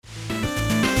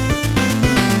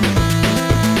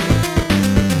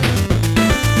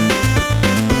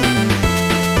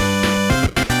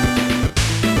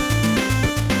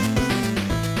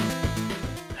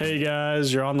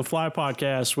On the Fly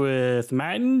podcast with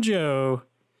Matt and Joe,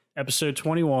 episode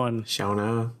 21.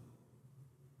 Shauna.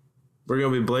 We're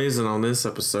going to be blazing on this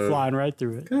episode. Flying right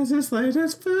through it. Because it's late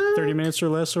as fuck. 30 minutes or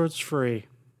less or it's free.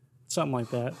 Something like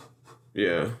that.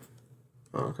 Yeah.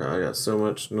 Okay, I got so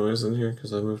much noise in here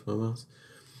because I moved my mouse.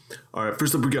 Alright,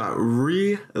 first up we got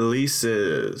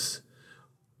releases.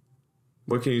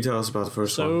 What can you tell us about the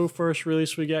first one? So, first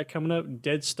release we got coming up,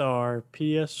 Dead Star,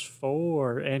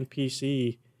 PS4 and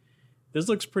PC. This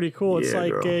looks pretty cool. It's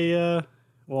like a,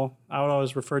 well, I would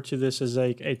always refer to this as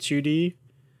like a 2D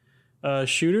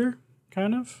shooter,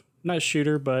 kind of. Not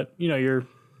shooter, but, you know, you're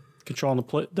controlling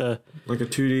the like a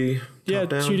 2D yeah,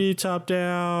 top-down? 2D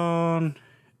top-down,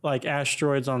 like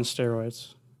asteroids on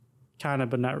steroids. Kind of,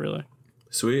 but not really.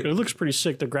 Sweet. It looks pretty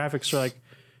sick. The graphics are like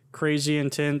crazy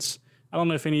intense. I don't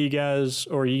know if any of you guys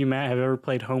or you, Matt, have ever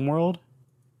played Homeworld.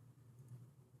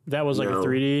 That was like a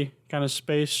 3D kind of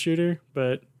space shooter,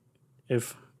 but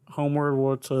if Homeworld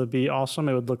were to be awesome,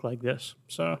 it would look like this.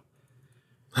 So,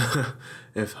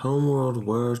 if Homeworld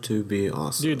were to be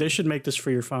awesome. dude, they should make this for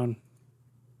your phone.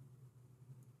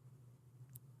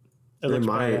 It looks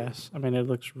badass. I mean, it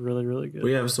looks really, really good.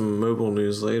 We have some mobile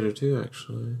news later, too,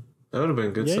 actually. That would have been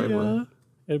a good segue. Yeah,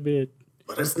 it'd be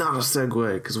But it's not a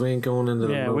segue, because we ain't going into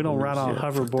the yeah, we don't ride on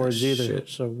hoverboards either. Shit.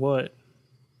 So what?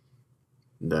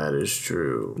 That is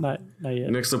true. Not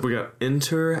yet. Next up, we got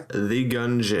Enter the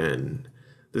Gungeon.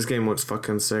 This game looks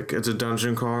fucking sick. It's a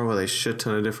dungeon crawl with a shit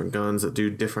ton of different guns that do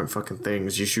different fucking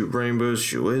things. You shoot rainbows,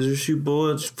 shoot lasers, shoot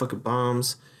bullets, shoot fucking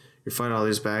bombs. You fight all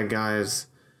these bad guys.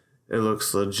 It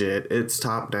looks legit. It's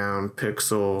top-down,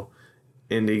 pixel,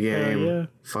 indie game. Yeah.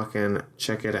 Fucking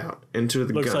check it out. Enter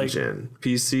the Looks Gungeon.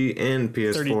 PC and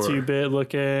PS4. 32-bit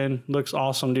looking. Looks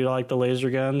awesome, dude. I like the laser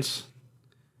guns.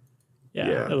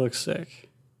 Yeah. It looks sick.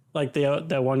 Like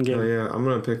that one game. Oh, yeah. I'm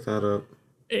going to pick that up.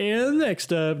 And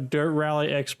next up, Dirt Rally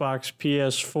Xbox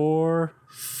PS4.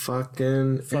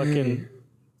 Fucking.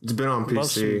 It's been on PC.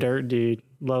 Love some dirt, dude.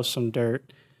 Love some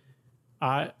dirt.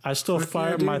 I still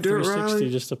fire my Dirt 360 Rally.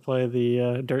 just to play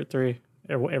the Dirt 3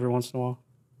 every once in a while.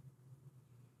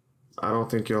 I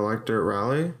don't think you'll like Dirt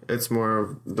Rally. It's more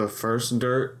of the first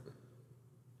Dirt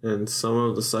and some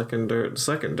of the second Dirt. The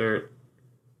second Dirt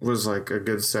was like a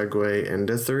good segue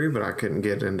into 3, but I couldn't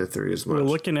get into 3 as much. We're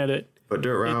looking at it. But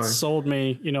Dirt Rally. It sold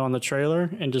me, on the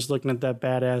trailer and just looking at that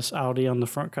badass Audi on the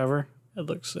front cover. It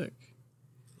looks sick.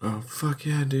 Oh, fuck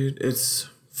yeah, dude. It's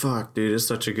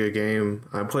such a good game.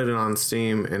 I played it on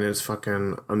Steam and it's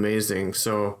fucking amazing.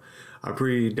 So I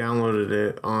pre-downloaded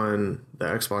it on the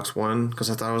Xbox One because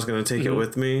I thought I was going to take it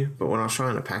with me. But when I was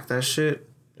trying to pack that shit,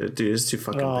 dude, it's too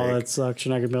fucking big. Oh, that sucks.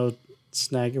 You're not going to be able to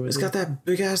snag it with It's you. got that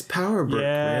big-ass power brick,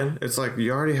 man. It's like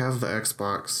you already have the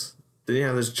Xbox. Then you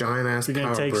have this giant-ass power brick. If you're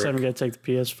going to take something, you got to take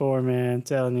the PS4, man. I'm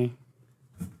telling you.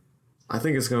 I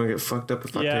think it's going to get fucked up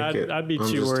if I take it. I'd be I'm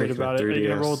too just worried taking about it. Are you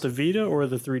going to roll with the Vita or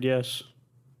the 3DS?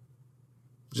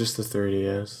 Just the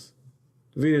 3DS.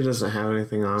 The Vita doesn't have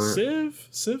anything on it.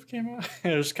 Civ came out.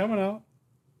 It was coming out.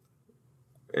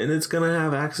 And it's going to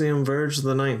have Axiom Verge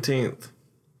the 19th.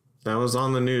 That was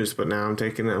on the news, but now I'm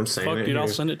taking it. I'm saying Fuck, it dude, here. I'll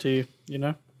send it to you, Send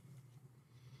me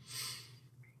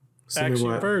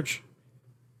Axiom what? Verge.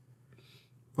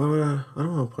 Why would I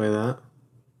don't want to play that.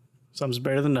 Something's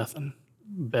better than nothing.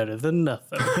 Better than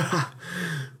nothing.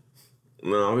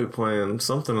 No, I'll be playing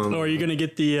something on. Or are you gonna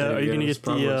get the? Are you gonna get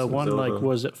the one Zelda. like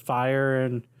was it Fire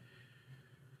and?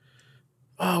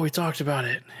 Oh, we talked about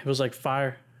it. It was like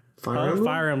Fire. Emblem?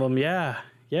 Fire Emblem. Yeah.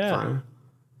 Fire?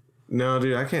 No,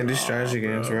 dude, I can't do strategy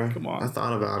games, bro. come on. I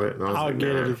thought about it. And I was I'll like,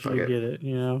 get nah, it if fuck you get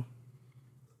it.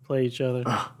 Play each other.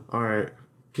 All right.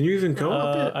 Can you even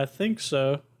co-op it? I think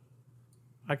so.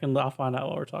 I'll find out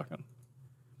while we're talking.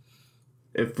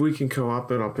 If we can co-op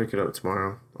it, I'll pick it up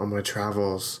tomorrow on my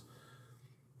travels.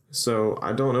 So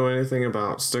I don't know anything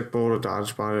about Stickball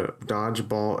to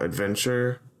Dodgeball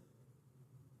Adventure.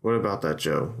 What about that,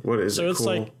 Joe? What is So it? it's Cool?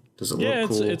 like Does it look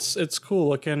cool? it's cool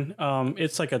looking.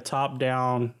 It's like a top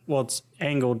down. Well, it's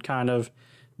angled kind of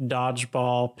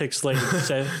dodgeball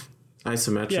pixelated.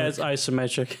 Isometric. Yeah, it's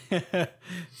isometric.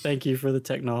 Thank you for the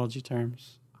technology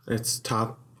terms. It's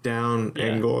top down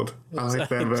angled. I like that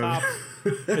better.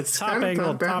 It's top kinda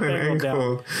angled, top and angled down.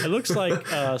 angled. It looks like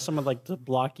some of like the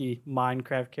blocky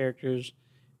Minecraft characters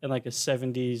in like a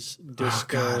 70s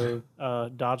disco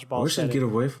dodgeball I wish I'd setting. get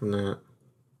away from that.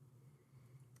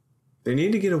 They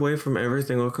need to get away from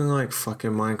everything looking like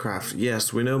fucking Minecraft.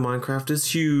 Yes, we know Minecraft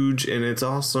is huge and it's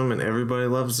awesome and everybody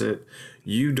loves it.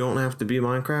 You don't have to be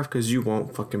Minecraft because you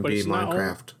won't fucking be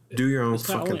Minecraft. Do your own It's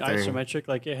not fucking only thing. isometric,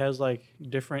 like it has like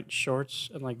different shorts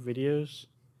and like videos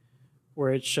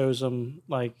where it shows them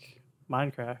like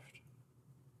Minecraft.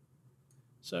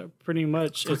 So pretty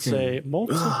much it's a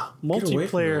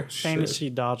multiplayer fantasy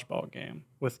dodgeball game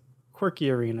with quirky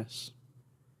arenas.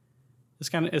 It's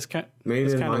kind of made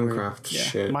in Minecraft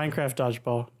shit. Minecraft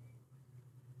dodgeball.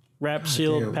 Wrap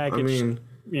sealed package.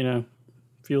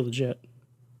 Fuel the jet.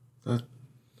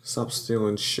 Stop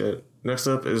stealing shit. Next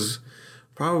up is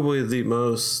probably one of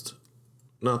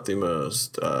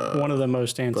the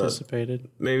most anticipated.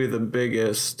 Maybe the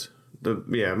biggest,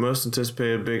 most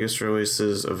anticipated, biggest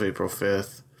releases of April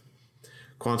 5th.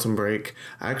 Quantum Break.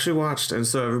 I actually watched, and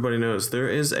so everybody knows, there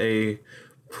is a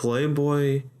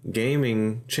Playboy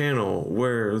Gaming channel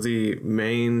where the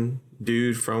main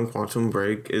dude from Quantum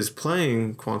Break is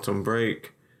playing Quantum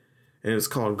Break, and it's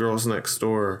called Girls Next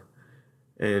Door.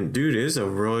 And dude, it's a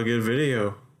really good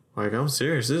video. Like, I'm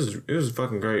serious. It was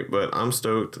fucking great, but I'm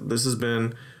stoked. This has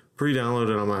been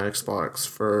pre-downloaded on my Xbox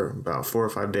for about 4 or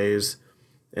 5 days.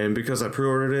 And because I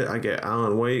pre-ordered it, I get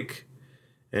Alan Wake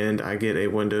and I get a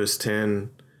Windows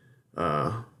 10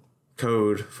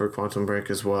 code for Quantum Break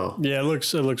as well. Yeah, it looks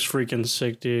freaking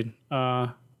sick, dude.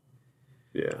 I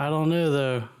don't know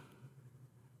though.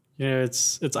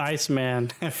 It's Iceman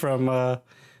from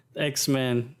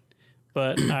X-Men,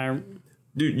 but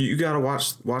Dude, you gotta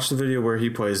watch the video where he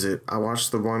plays it. I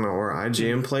watched the one where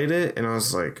IGN played it, and I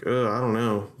was like, I don't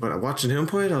know. But watching him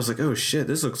play it, I was like, oh shit,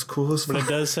 this looks cool as fuck. But it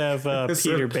does have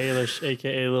Peter Baelish,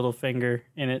 a.k.a. Littlefinger,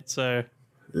 in it, so...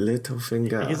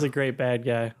 Littlefinger. He's a great bad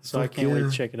guy, so I can't wait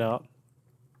to check it out.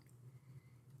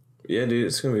 Yeah, dude,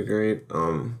 it's gonna be great.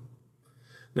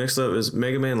 Next up is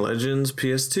Mega Man Legends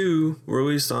PS2,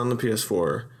 released on the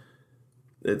PS4.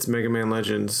 It's Mega Man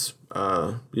Legends,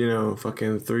 fucking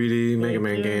 3D Mega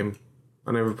Man game.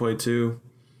 I never played 2.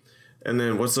 And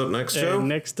then what's up next, Joe?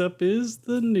 Next up is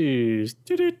the news.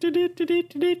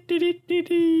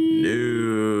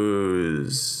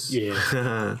 News.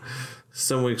 Yeah.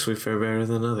 Some weeks we fare better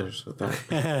than others with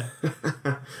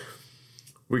that.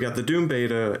 We got the Doom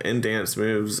beta and dance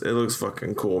moves. It looks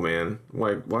fucking cool, man.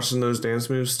 Like, watching those dance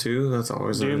moves, too, that's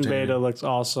always Doom entertaining. beta looks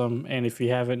awesome. And if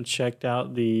you haven't checked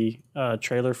out the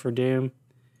trailer for Doom,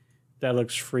 that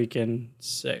looks freaking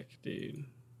sick, dude.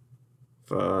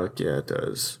 Fuck, yeah, it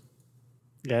does.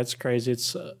 Yeah, it's crazy.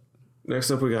 It's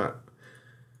next up, we got...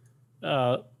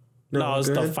 it's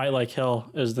the Fight Like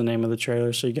Hell is the name of the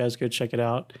trailer, so you guys go check it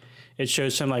out. It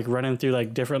shows him, like, running through,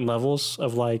 like, different levels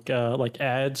of, like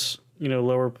ads...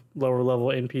 lower level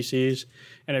NPCs,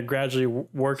 and it gradually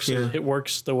works. Yeah. It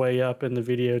works the way up in the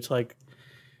video. It's like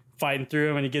fighting through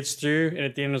him, and he gets through, and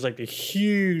at the end there's like a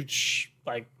huge,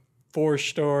 like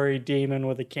 4-story demon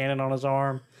with a cannon on his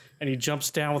arm, and he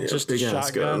jumps down with just a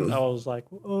shotgun. I was like,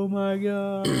 oh my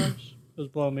gosh, it was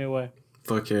blowing me away.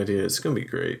 Fuck yeah, dude! It's gonna be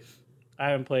great.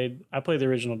 I played the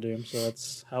original Doom, so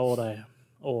that's how old I am.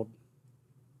 Old.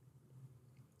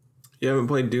 You haven't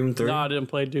played Doom 3? No, I didn't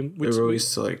play Doom. It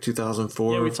released like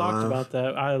 2004. Yeah, we talked about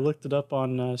that. I looked it up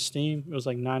on Steam. It was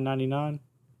like $9.99.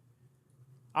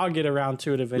 I'll get around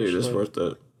to it eventually. Dude, it's worth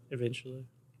it. Eventually.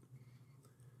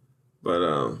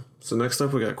 But so next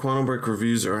up, we got Quantum Break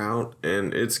reviews are out,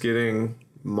 and it's getting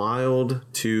mild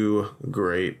to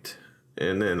great.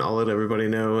 And then I'll let everybody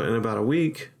know in about a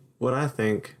week what I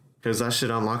think, because that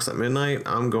shit unlocks at midnight.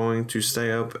 I'm going to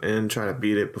stay up and try to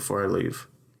beat it before I leave.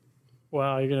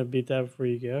 Wow, you're going to beat that before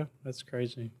you go? That's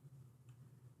crazy.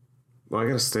 Well, I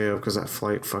got to stay up because that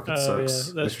flight fucking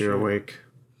sucks if you're awake.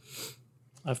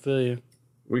 I feel you.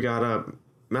 We got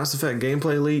Mass Effect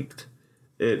gameplay leaked.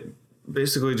 It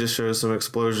basically just shows some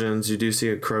explosions. You do see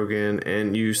a Krogan,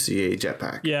 and you see a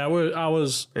jetpack. Yeah, I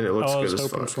was and it looks good as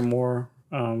hoping fuck. For more.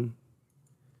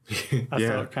 I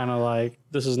felt kind of like,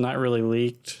 this is not really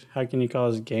leaked. How can you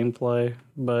call this gameplay?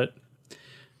 But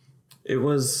it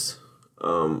was...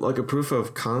 like a proof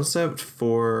of concept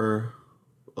for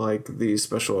like the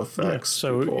special effects.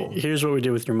 So here's what we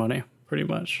do with your money, pretty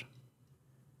much.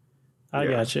 I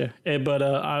got you. But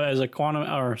as a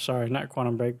not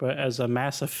Quantum Break, but as a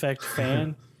Mass Effect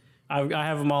fan, I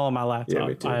have them all on my laptop. Yeah,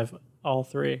 me too. I have all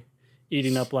 3,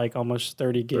 eating up like almost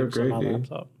 30 gigs on my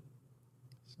laptop.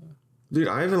 Dude,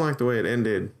 I even like the way it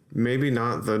ended. Maybe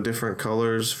not the different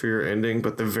colors for your ending,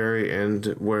 but the very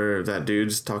end where that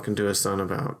dude's talking to his son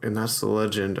about, and that's the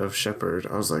legend of Shepard.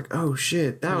 I was like, oh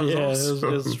shit, that was awesome.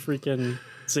 It was freaking.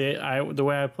 See, the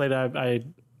way I played, I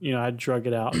drug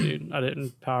it out, dude. I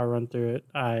didn't power run through it.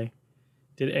 I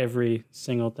did every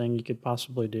single thing you could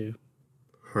possibly do.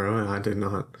 Really, I did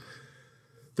not.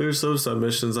 There's some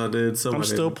submissions I did. I'm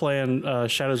still playing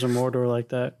Shadows of Mordor like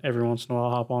that. Every once in a while,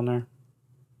 I'll hop on there.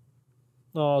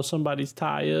 Oh, somebody's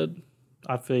tired.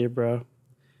 I feel you, bro.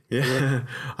 Yeah,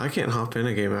 I can't hop in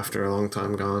a game after a long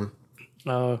time gone.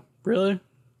 Really?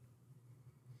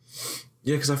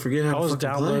 Yeah, because I forget how to fucking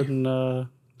downloading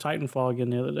Titanfall again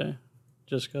the other day,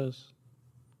 just because.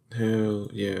 Hell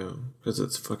yeah, because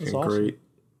it's fucking awesome. Great.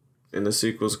 And the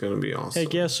sequel's going to be awesome. Hey,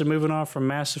 guess, so moving on from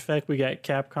Mass Effect, we got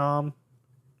Capcom,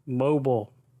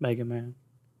 mobile Mega Man,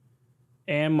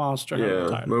 and Monster Hunter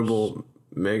titles. Mobile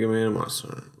Mega Man and Monster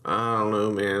Hunter. I don't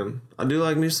know, man. I do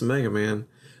like me some Mega Man,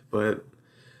 but,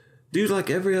 dude, like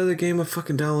every other game I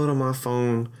fucking download on my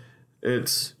phone,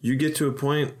 it's, you get to a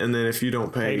point, and then if you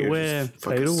don't pay you're just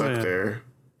fucking stuck there.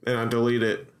 And I delete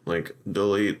it. Like,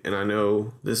 delete. And I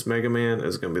know this Mega Man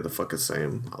is going to be the fucking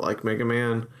same. I like Mega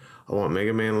Man. I want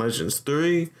Mega Man Legends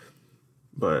 3,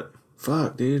 but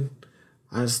fuck, dude.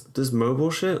 This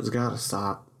mobile shit has got to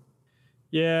stop.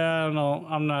 Yeah, I don't know.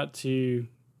 I'm not too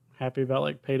happy about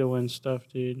like pay to win stuff,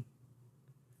 dude.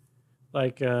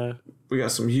 Like, we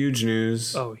got some huge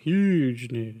news. Oh,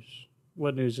 huge news.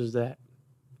 What news is that?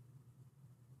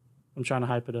 I'm trying to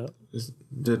hype it up. It's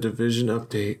the Division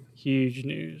update. Huge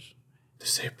news.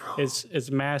 This April.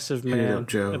 It's massive, man.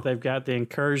 That they've got the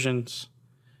incursions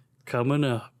coming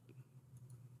up.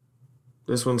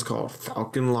 This one's called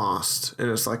Falcon Lost, and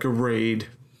it's like a raid.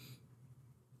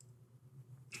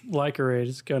 Like a raid.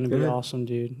 It's going to be awesome,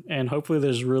 dude. And hopefully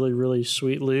there's really, really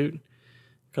sweet loot,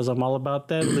 because I'm all about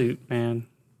that loot, man.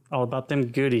 All about them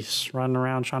goodies. Running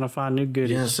around trying to find new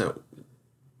goodies. Yeah,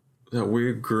 that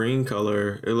weird green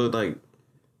color. It looked like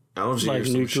algae like or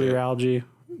some nuclear shit. Algae.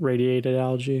 Radiated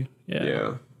algae.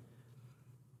 Yeah.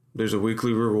 There's a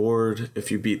weekly reward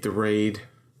if you beat the raid.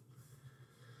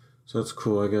 So that's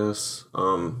cool, I guess.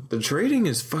 The trading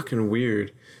is fucking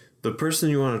weird. The person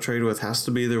you want to trade with has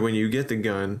to be there when you get the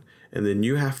gun, and then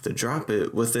you have to drop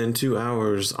it within 2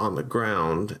 hours on the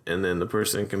ground, and then the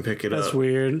person can pick it up. That's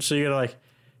weird. So you gotta like,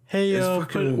 hey, yo,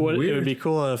 it would be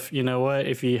cool if, you know what,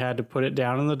 if you had to put it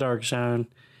down in the dark zone,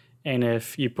 and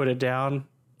if you put it down,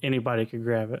 anybody could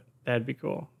grab it. That'd be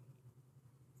cool.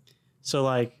 So,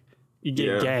 like, you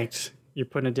get ganked. You're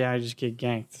putting it down, you just get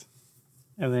ganked.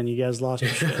 And then you guys lost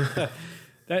your shit.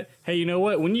 Hey, you know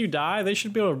what? When you die, they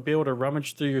should be able to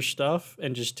rummage through your stuff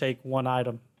and just take one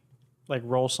item. Like,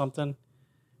 roll something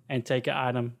and take an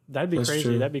item. That'd be crazy.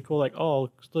 True. That'd be cool. Like,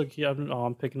 oh, look,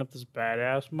 I'm picking up this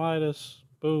badass Midas.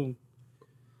 Boom.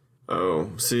 Oh,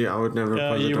 see, I would never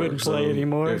play the you wouldn't play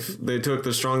anymore. If they took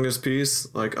the strongest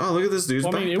piece, like, oh, look at this dude's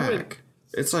backpack.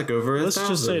 It's like over 1,000. Let's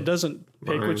just say it doesn't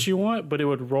pick what you want, but it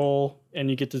would roll, and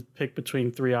you get to pick between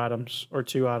 3 items or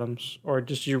 2 items, or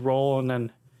just you roll and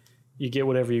then you get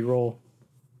whatever you roll.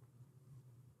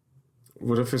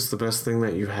 What if it's the best thing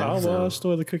that you have? Oh, well, that's the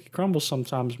way the cookie crumbles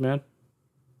sometimes, man.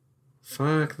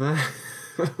 Fuck that.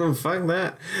 Fuck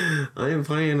that. I ain't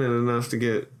playing it enough to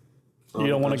get. You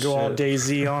don't want to go all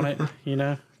DayZ on it, you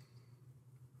know?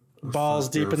 Balls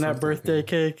deep in that birthday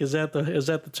cake. Is that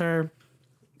the term?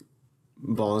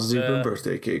 Balls deep in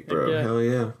birthday cake, bro. Yeah. Hell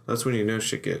yeah. That's when you know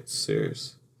shit gets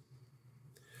serious.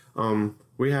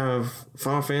 We have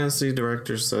Final Fantasy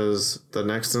director says the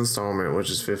next installment, which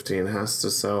is 15, has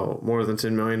to sell more than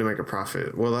 10 million to make a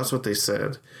profit. Well, that's what they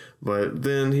said. But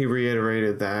then he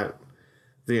reiterated that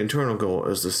the internal goal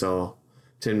is to sell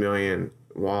 10 million,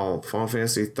 while Final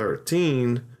Fantasy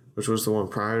 13, which was the one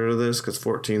prior to this, because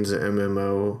 14 is an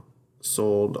MMO,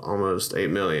 sold almost 8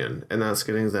 million. And that's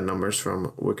getting the numbers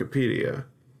from Wikipedia.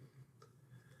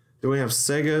 Then we have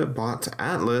Sega bought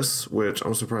Atlas, which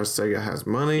I'm surprised Sega has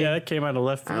money. Yeah, that came out of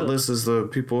left field. Atlas is the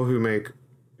people who make...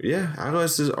 Yeah,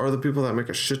 Atlas are the people that make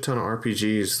a shit ton of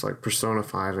RPGs, like Persona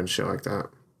 5 and shit like that.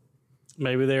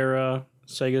 Maybe they're...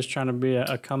 Sega's trying to be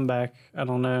a comeback. I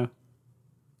don't know.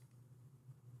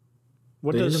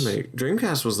 What does...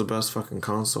 Dreamcast was the best fucking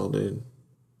console, dude.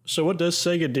 So what does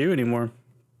Sega do anymore?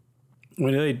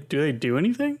 When do they do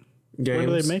anything? Games.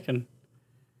 What are they making?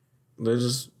 They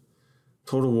just...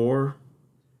 Total War.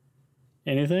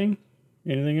 Anything?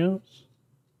 Anything else?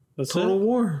 That's Total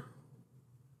War.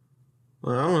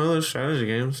 Well, I don't know. There's strategy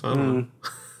games. I don't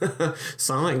know.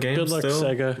 Sonic games. Good luck, still.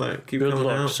 Sega. Like, keep Good coming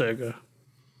luck, out. Sega.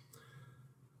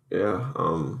 Yeah.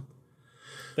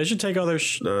 They should take all their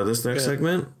this next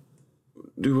segment.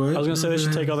 Do what? I was gonna say they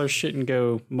should take all their shit and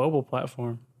go mobile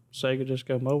platform. Sega just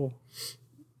go mobile.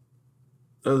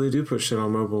 Oh, they do put shit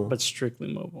on mobile. But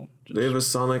strictly mobile. They have a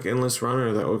Sonic Endless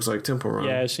Runner that looks like Temple Run.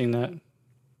 Yeah, I've seen that.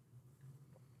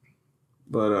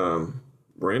 But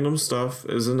random stuff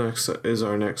is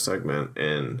our next segment,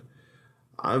 and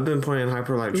I've been playing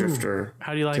Hyper Light Drifter.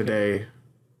 How do you like today? it?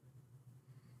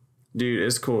 Dude,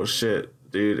 it's cool as shit.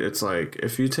 Dude, it's like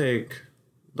if you take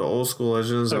the old school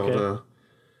Legend of Zelda,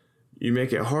 you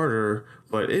make it harder,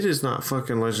 but it is not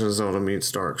fucking Legend of Zelda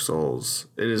meets Dark Souls.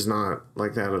 It is not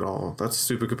like that at all. That's a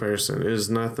stupid comparison. It is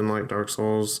nothing like Dark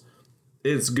Souls.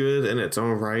 It's good in its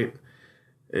own right,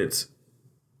 It's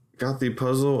got the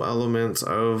puzzle elements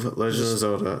of Legend of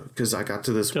Zelda, because I got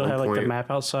to this Still one have point. like the map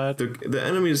outside. The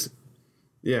enemies,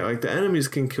 yeah, like the enemies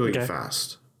can kill you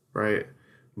fast, right?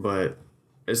 But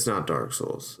it's not Dark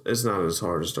Souls. It's not as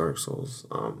hard as Dark Souls.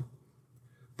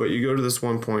 But you go to this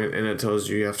one point and it tells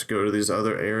you have to go to these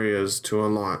other areas to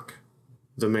unlock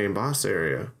the main boss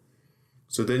area.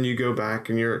 So then you go back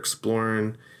and you're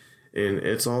exploring, and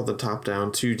it's all the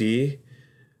top-down 2D.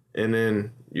 And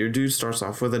then your dude starts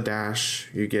off with a dash.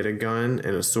 You get a gun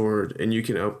and a sword, and you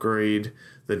can upgrade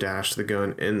the dash, the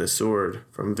gun, and the sword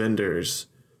from vendors.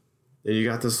 And you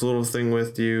got this little thing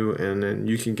with you, and then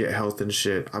you can get health and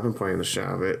shit. I've been playing the shit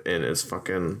out of it, and it's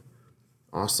fucking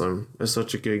awesome. It's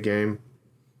such a good game.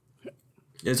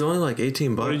 It's only like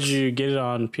 $18. What did you get it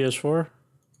on PS4?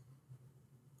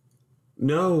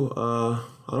 No,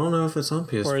 I don't know if it's on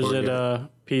PS4. Or is it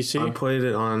PC? I played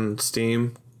it on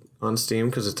Steam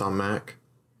because it's on Mac.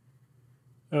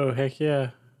 Oh, heck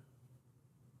yeah.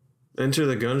 Enter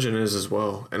the Gungeon is as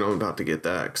well, and I'm about to get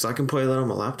that because I can play that on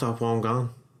my laptop while I'm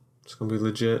gone. It's gonna be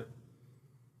legit.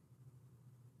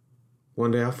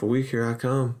 One day off a week, here I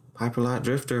come. Hyperlight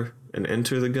Drifter and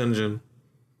Enter the Gungeon.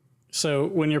 So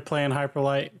when you're playing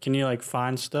Hyperlight, can you like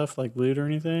find stuff like loot or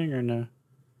anything, or no?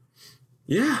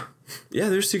 Yeah,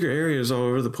 there's secret areas all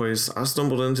over the place. I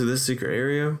stumbled into this secret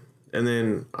area, and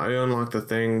then I unlocked the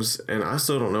things, and I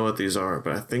still don't know what these are,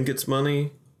 but I think it's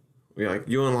money.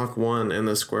 You unlock one, and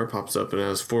the square pops up, and it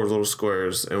has 4 little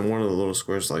squares, and one of the little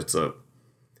squares lights up.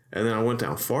 And then I went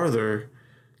down farther,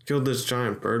 killed this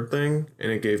giant bird thing,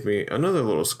 and it gave me another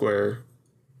little square.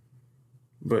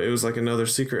 But it was like another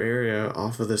secret area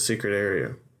off of the secret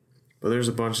area. But there's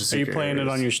a bunch of secret areas. Are you playing it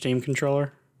on your Steam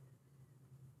controller?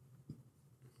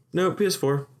 No,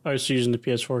 PS4. I was using the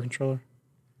PS4 controller.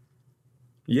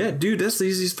 Yeah, dude, that's the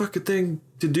easiest fucking thing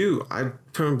to do. I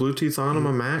turn Bluetooth on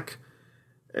my Mac,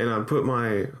 and I put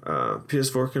my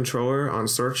PS4 controller on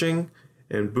searching,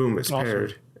 and boom, it's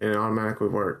paired, and it automatically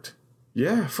worked.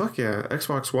 Yeah, fuck yeah.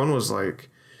 Xbox One was like,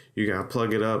 you gotta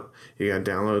plug it up, you gotta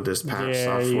download this patch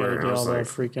software, and I was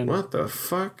like, what the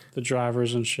fuck? The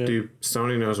drivers and shit. Dude,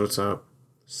 Sony knows what's up.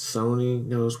 Sony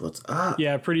knows what's up.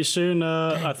 Yeah, pretty soon,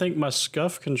 I think my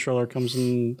Scuff controller comes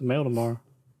in the mail tomorrow.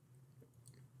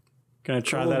 Gonna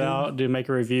try that out, make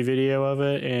a review video of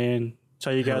it, and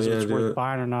tell you guys if it's worth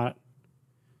buying or not.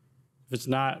 If it's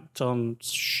not, tell them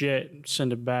shit,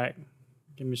 send it back.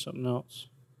 Give me something else.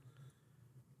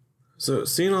 So,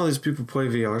 seeing all these people play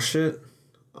VR shit,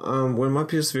 when my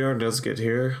PSVR does get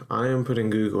here, I am putting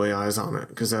googly eyes on it,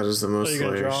 because that is the most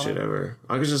hilarious shit ever.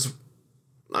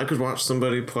 I could watch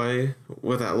somebody play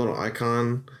with that little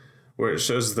icon where it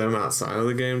shows them outside of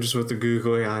the game just with the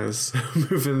googly eyes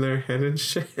moving their head and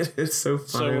shit. It's so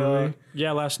funny to me.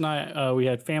 Yeah, last night we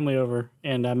had family over,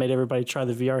 and I made everybody try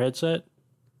the VR headset.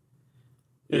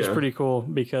 It was pretty cool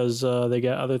because they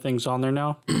got other things on there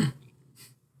now.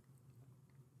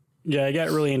 Yeah, it got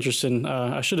really interesting.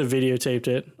 I should have videotaped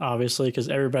it, obviously, because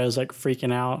everybody was like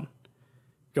freaking out,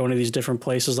 going to these different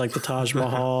places like the Taj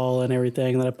Mahal and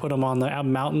everything. And then I put them on the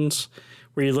mountains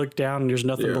where you look down and there's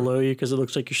nothing below you because it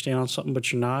looks like you're standing on something,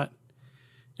 but you're not.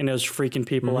 And it was freaking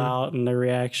people out and their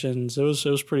reactions. It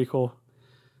was pretty cool.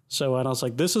 So and I was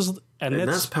like, this is and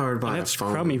that's powered by a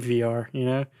phone. Crummy VR, you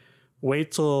know.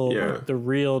 Wait till the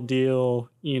real deal,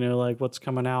 you know, like what's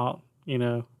coming out, you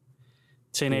know,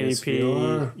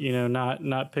 1080p, you know,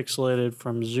 not pixelated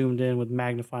from zoomed in with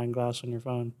magnifying glass on your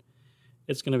phone.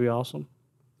 It's gonna be awesome.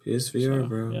 PSVR,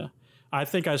 bro. Yeah, I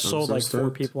think I sold like 4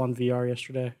 people on VR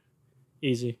yesterday.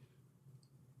 Easy.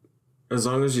 As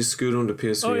long as you scoot them to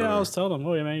PSVR. Oh yeah, I was telling them,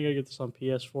 oh yeah, man, you gotta get this on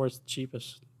PS4. It's the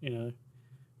cheapest. You know,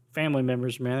 family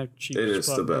members, man, they're cheap. It is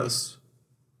the best.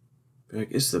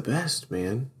 Like, it's the best,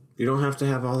 man. You don't have to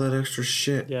have all that extra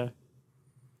shit. Yeah.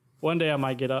 One day I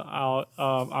might get out.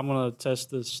 I'm gonna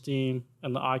test the Steam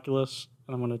and the Oculus,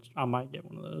 and I might get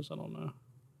one of those. I don't know.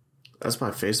 That's my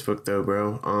Facebook though,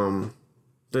 bro.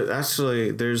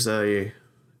 Actually, there's in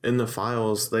the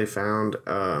files they found.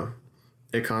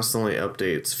 It constantly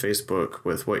updates Facebook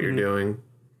with what you're doing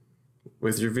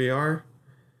with your VR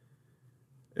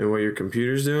and what your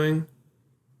computer's doing,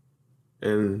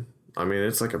 and I mean,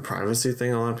 it's like a privacy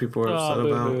thing. A lot of people are upset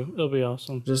about. It'll be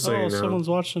awesome. Just so you know. Someone's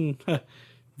watching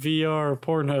VR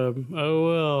Pornhub. Oh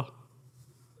well.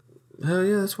 Hell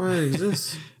yeah, that's why it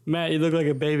exists. Matt, you look like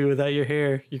a baby without your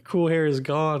hair. Your cool hair is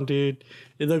gone, dude.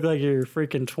 You look like you're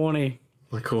freaking 20.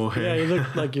 My cool hair. Yeah, you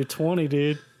look like you're 20,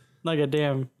 dude. Like a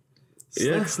damn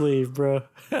slick sleeve, bro.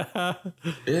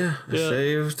 Yeah,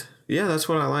 shaved. Yeah, that's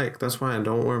what I like. That's why I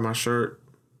don't wear my shirt.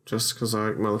 Just because I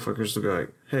like motherfuckers to be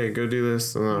like, hey, go do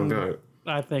this. And then I'm going,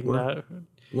 I think that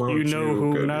You know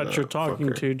who not you're talking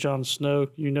fucker? to, Jon Snow.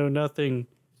 You know nothing.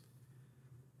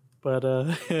 But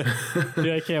dude,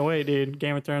 I can't wait, dude.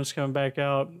 Game of Thrones coming back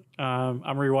out. I'm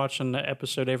rewatching the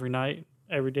episode every night,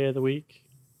 every day of the week.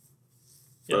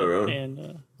 Yeah, oh, really?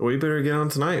 And we better get on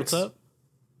tonight. What's up?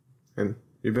 And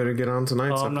you better get on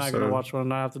tonight's I'm episode. not gonna watch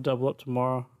one. I have to double up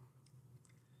tomorrow.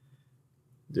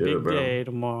 Yeah, Big bro. day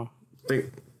tomorrow.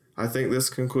 I think this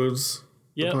concludes.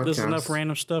 Yep, this is enough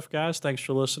random stuff, guys. Thanks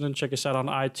for listening. Check us out on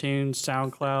iTunes,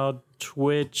 SoundCloud,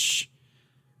 Twitch.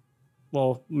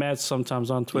 Well, Matt's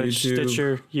sometimes on Twitch, YouTube,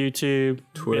 Stitcher, YouTube,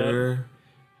 Twitter.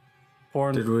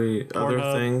 Porn. Did we other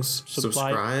Pornhub, things?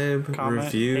 Subscribe, comment,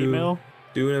 review, email.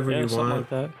 do whatever you something want. like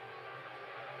that.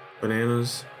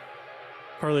 Bananas.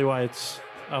 Pearly whites.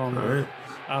 I don't know. All right.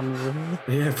 I don't know.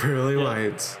 Yeah, pearly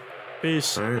whites.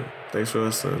 Peace. All right. Thanks for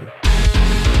listening.